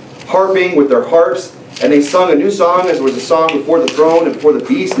harpers harping with their harps, and they sung a new song, as was a song before the throne and before the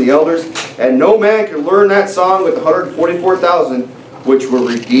beast and the elders. And no man could learn that song with the 144,000 which were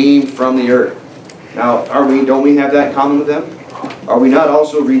redeemed from the earth. Now, don't we have that in common with them? Are we not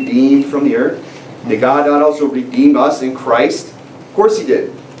also redeemed from the earth? Did God not also redeem us in Christ? Of course He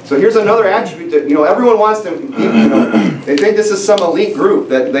did. So here's another attribute that, you know, everyone wants to, you know, they think this is some elite group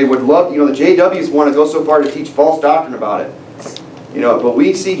that they would love, you know, the JWs want to go so far to teach false doctrine about it. You know, but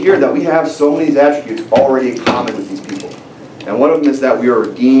we see here that we have so many of these attributes already in common with these people. And one of them is that we are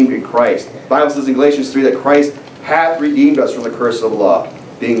redeemed in Christ. The Bible says in Galatians 3 that Christ hath redeemed us from the curse of the law,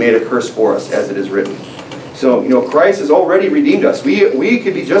 being made a curse for us, as it is written. So, you know, Christ has already redeemed us. We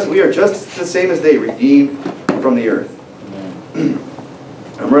are just the same as they, redeemed from the earth.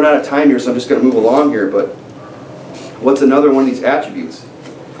 I'm running out of time here, so I'm just going to move along here, but what's another one of these attributes?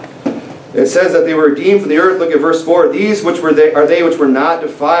 It says that they were redeemed from the earth. Look at verse 4. These which are they which were not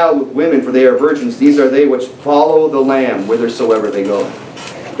defiled with women, for they are virgins. These are they which follow the Lamb whithersoever they go.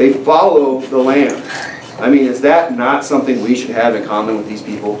 They follow the Lamb. I mean, is that not something we should have in common with these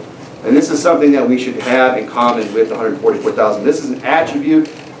people? And this is something that we should have in common with the 144,000. This is an attribute.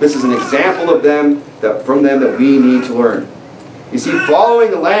 This is an example of them, from them that we need to learn. You see,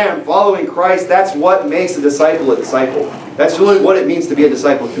 following the Lamb, following Christ, that's what makes a disciple a disciple. That's really what it means to be a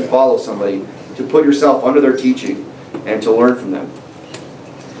disciple, to follow somebody, to put yourself under their teaching, and to learn from them.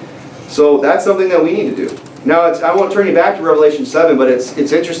 So that's something that we need to do. Now, I won't turn you back to Revelation 7, but it's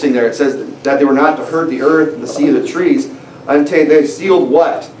interesting there. It says that they were not to hurt the earth, the sea, the trees, until they sealed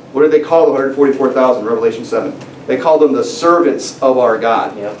what? What did they call the 144,000, Revelation 7? They called them the servants of our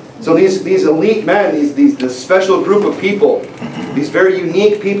God. Yep. So these elite men, this special group of people, these very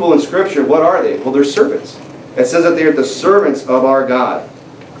unique people in Scripture, what are they? Well, they're servants. It says that they are the servants of our God.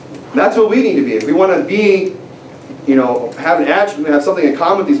 And that's what we need to be. If we want to be, you know, have an attribute, have something in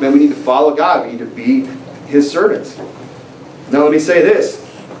common with these men, we need to follow God. We need to be His servants. Now let me say this.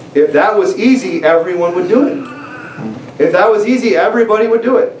 If that was easy, everyone would do it. If that was easy, everybody would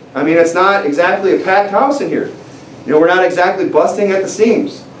do it. I mean, it's not exactly a packed house in here. You know, we're not exactly busting at the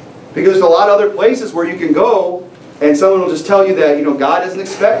seams. Because there's a lot of other places where you can go and someone will just tell you that, God doesn't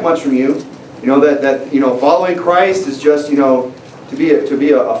expect much from you. That following Christ is just, to be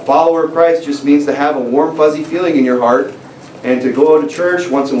a follower of Christ just means to have a warm, fuzzy feeling in your heart, and to go to church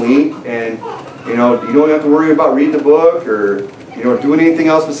once a week, and you don't have to worry about reading the book or doing anything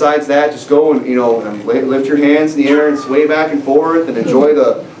else besides that. Just go and and lift your hands in the air and sway back and forth and enjoy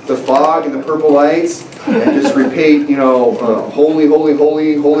the fog and the purple lights, and just repeat holy, holy,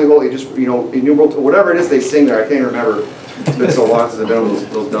 holy, holy, holy. Just innumerable, whatever it is they sing there. I can't remember. It's been so long since I've been in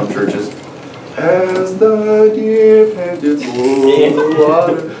those dumb churches. As the deer panteth for the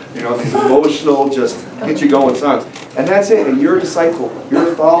water. These emotional, just get you going songs. And that's it. And you're a disciple.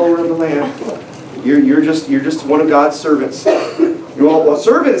 You're a follower of the Lamb. You're just one of God's servants. A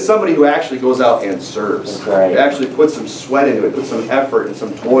servant is somebody who actually goes out and serves. Right. They actually put some sweat into it, put some effort and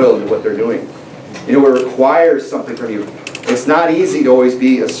some toil into what they're doing. It requires something from you. It's not easy to always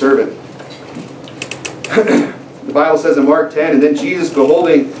be a servant. The Bible says in Mark 10, and then Jesus,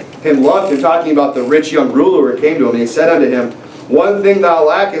 beholding him, loved him, talking about the rich young ruler who came to him, and he said unto him, one thing thou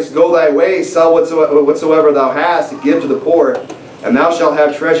lackest, go thy way, sell whatsoever thou hast, and give to the poor, and thou shalt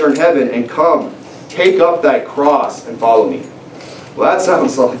have treasure in heaven, and come, take up thy cross, and follow me. Well, that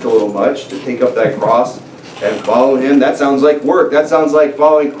sounds like a little much, to take up thy cross and follow him. That sounds like work. That sounds like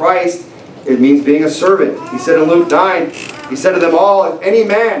following Christ. It means being a servant. He said in Luke 9, he said to them all, if any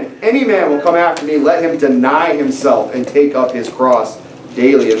man will come after me, let him deny himself and take up his cross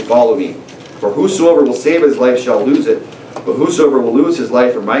daily and follow me. For whosoever will save his life shall lose it, but whosoever will lose his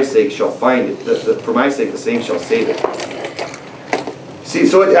life for my sake shall find it. For my sake the same shall save it. See,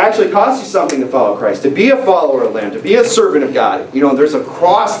 so it actually costs you something to follow Christ, to be a follower of the Lamb, to be a servant of God. There's a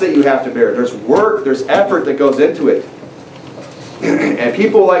cross that you have to bear. There's work, there's effort that goes into it. And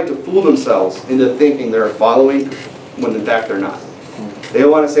people like to fool themselves into thinking they're following when in fact they're not. They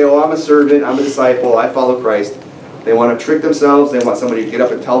want to say, oh, I'm a servant, I'm a disciple, I follow Christ. They want to trick themselves. They want somebody to get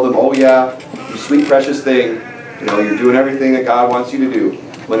up and tell them, oh yeah, you sweet precious thing, you're doing everything that God wants you to do,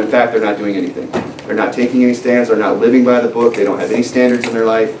 when in fact they're not doing anything. They're not taking any stands, they're not living by the book, they don't have any standards in their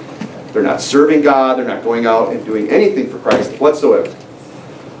life, they're not serving God, they're not going out and doing anything for Christ whatsoever.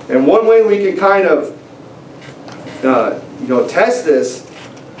 And one way we can kind of test this,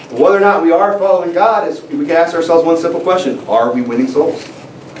 whether or not we are following God, is we can ask ourselves one simple question: are we winning souls?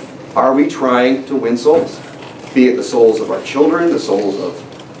 Are we trying to win souls? Be it the souls of our children, the souls of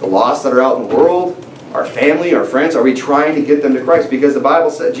the lost that are out in the world, our family, our friends. Are we trying to get them to Christ? Because the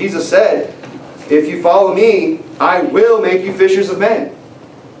Bible said, Jesus said, if you follow me, I will make you fishers of men.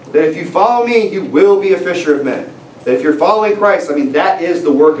 That if you follow me, you will be a fisher of men. That if you're following Christ, that is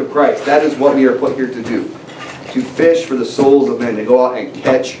the work of Christ. That is what we are put here to do. To fish for the souls of men, to go out and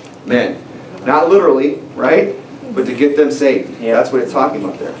catch men. Not literally, right? But to get them saved. Yeah. That's what it's talking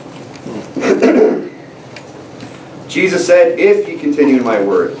about there. Jesus said, if you continue in my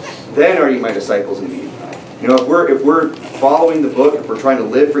word, then are you my disciples indeed. If we're following the book, if we're trying to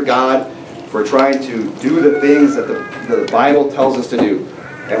live for God, if we're trying to do the things that the Bible tells us to do,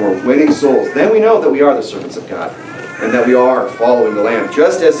 and we're winning souls, then we know that we are the servants of God, and that we are following the Lamb,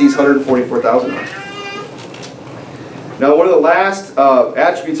 just as these 144,000 are. Now, one of the last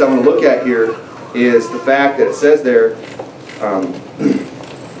attributes I want to look at here is the fact that it says there,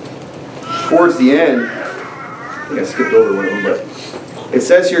 towards the end, I think I skipped over one of them, but it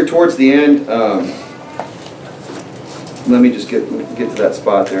says here towards the end, let me just get to that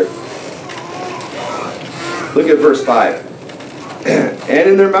spot there. Look at verse 5. And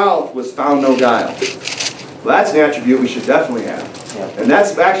in their mouth was found no guile. Well, that's an attribute we should definitely have. Yeah. And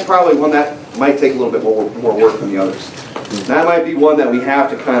that's actually probably one that might take a little bit more work than the others. That might be one that we have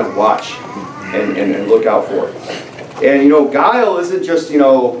to kind of watch and look out for. And guile isn't just,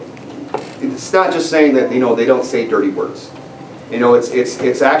 it's not just saying that, they don't say dirty words.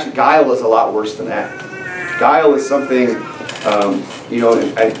 It's actually, guile is a lot worse than that. Guile is something,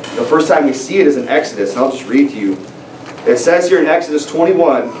 the first time we see it is in Exodus, and I'll just read to you. It says here in Exodus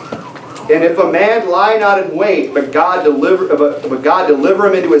 21, and if a man lie not in wait, but God deliver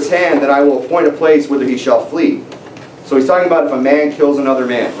him into his hand, then I will appoint a place whither he shall flee. So he's talking about if a man kills another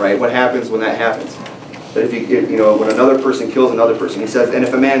man, right? What happens when that happens? That when another person kills another person. He says, and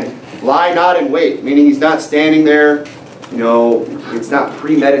if a man lie not in wait, meaning he's not standing there, it's not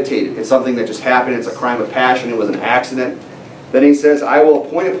premeditated. It's something that just happened. It's a crime of passion. It was an accident. Then he says, I will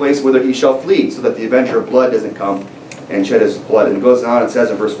appoint a place whither he shall flee, so that the avenger of blood doesn't come and shed his blood. And it goes on and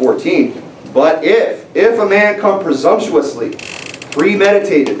says in verse 14, but if a man come presumptuously,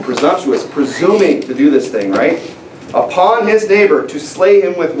 premeditated, presumptuous, presuming to do this thing, right? Upon his neighbor, to slay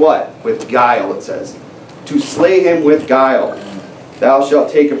him with what? With guile, it says. To slay him with guile. Thou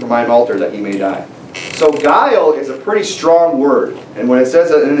shalt take him from mine altar that he may die. So guile is a pretty strong word. And when it says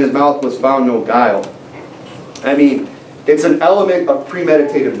that in his mouth was found no guile, I mean, it's an element of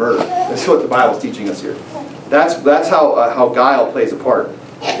premeditated murder. That's what the Bible's teaching us here. That's how guile plays a part.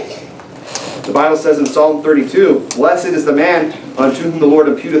 The Bible says in Psalm 32, "Blessed is the man unto whom the Lord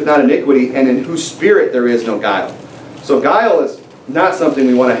imputeth not iniquity, and in whose spirit there is no guile." So guile is not something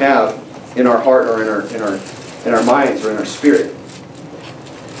we want to have in our heart or in our minds or in our spirit.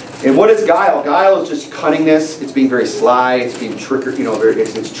 And what is guile? Guile is just cunningness. It's being very sly. It's being trickery.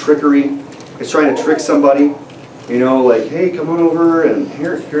 It's trickery. It's trying to trick somebody. Like, hey, come on over and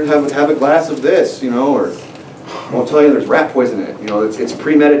here have a glass of this. Or I'll tell you, there's rat poison in it. It's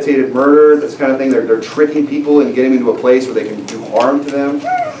premeditated murder. This kind of thing. They're tricking people and getting them into a place where they can do harm to them.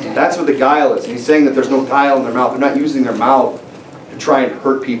 That's what the guile is. And he's saying that there's no guile in their mouth. They're not using their mouth to try and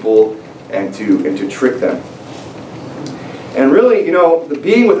hurt people and to trick them. And really, the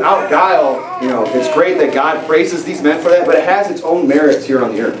being without guile, it's great that God praises these men for that, but it has its own merits here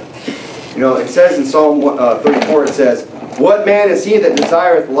on the earth. It says in Psalm 34, it says, "What man is he that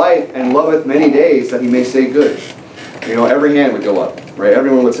desireth life and loveth many days, that he may say good?" Every hand would go up, right?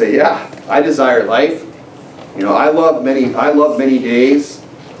 Everyone would say, "Yeah, I desire life. I love many days,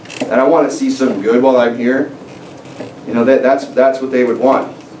 and I want to see some good while I'm here." That's what they would want.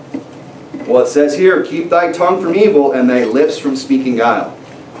 Well, it says here, "Keep thy tongue from evil and thy lips from speaking guile."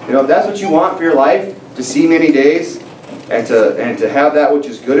 If that's what you want for your life, to see many days and to have that which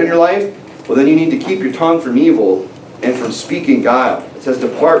is good in your life, well, then you need to keep your tongue from evil and from speaking guile. It says,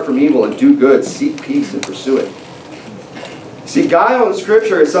 "Depart from evil and do good, seek peace and pursue it." See, guile in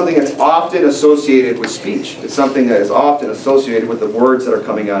Scripture is something that's often associated with speech. It's something that is often associated with the words that are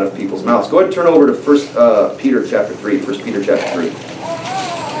coming out of people's mouths. Go ahead and turn over to 1 Peter chapter 3. 1 Peter chapter 3.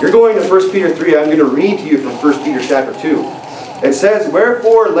 You're going to 1 Peter 3. I'm going to read to you from 1 Peter chapter 2. It says,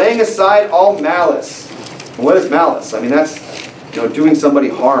 "Wherefore, laying aside all malice." And what is malice? I mean, that's doing somebody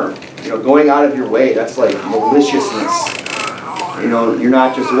harm. Going out of your way. That's like maliciousness. You're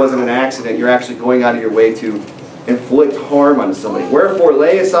not just, it wasn't an accident. You're actually going out of your way to inflict harm on somebody. "Wherefore,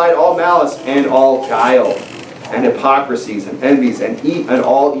 lay aside all malice and all guile, and hypocrisies and envies and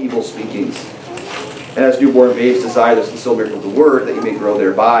all evil speakings. And as newborn babes desire the sincere milk of the word, that you may grow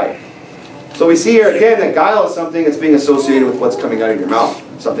thereby." So we see here again that guile is something that's being associated with what's coming out of your mouth.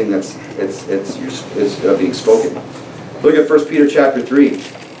 Something that's being spoken. Look at 1 Peter chapter 3,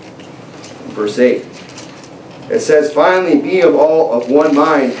 verse 8. It says, "Finally, be of one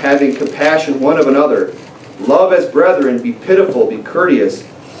mind, having compassion one of another. Love as brethren, be pitiful, be courteous,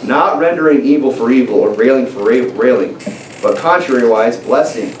 not rendering evil for evil, or railing for railing, but contrariwise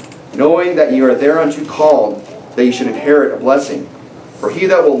blessing, knowing that ye are thereunto called, that ye should inherit a blessing. For he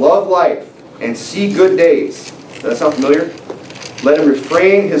that will love life and see good days," does that sound familiar? "Let him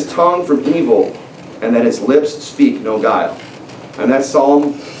refrain his tongue from evil, and that his lips speak no guile." And that's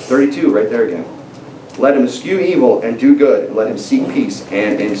Psalm 32 right there again. "Let him eschew evil and do good, and let him seek peace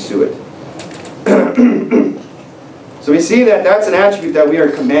and ensue it." So we see that that's an attribute that we are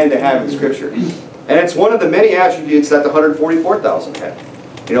commanded to have in Scripture. And it's one of the many attributes that the 144,000 had.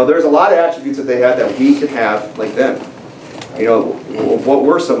 There's a lot of attributes that they had that we could have like them. What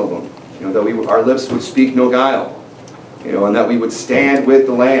were some of them? That our lips would speak no guile. And that we would stand with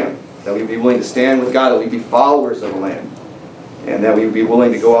the Lamb. That we'd be willing to stand with God. That we'd be followers of the Lamb. And that we'd be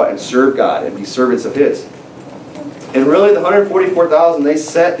willing to go out and serve God and be servants of His. And really, the 144,000, they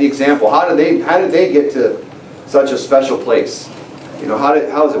set the example. How did they get to such a special place?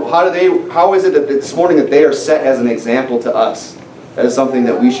 How is it that this morning that they are set as an example to us? As something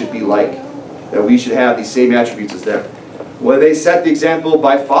that we should be like. That we should have these same attributes as them. Well, they set the example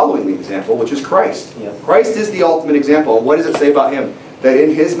by following the example, which is Christ. Yeah. Christ is the ultimate example. And what does it say about Him? That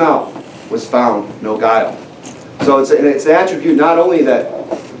in His mouth was found no guile. So it's an attribute not only that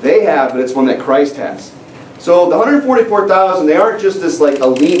they have, but it's one that Christ has. So the 144,000, they aren't just this like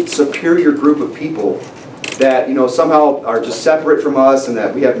elite, superior group of people that somehow are just separate from us and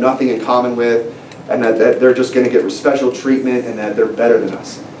that we have nothing in common with, and that they're just going to get special treatment and that they're better than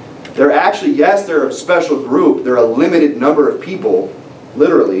us. They're actually, yes, they're a special group. They're a limited number of people,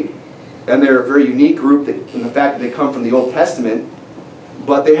 literally, and they're a very unique group in the fact that they come from the Old Testament,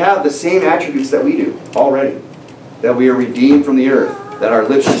 but they have the same attributes that we do already. That we are redeemed from the earth, that our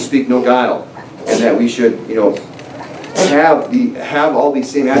lips should speak no guile, and that we should, have all these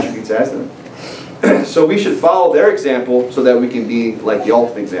same attributes as them. So we should follow their example so that we can be like the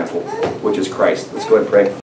ultimate example, which is Christ. Let's go ahead and pray.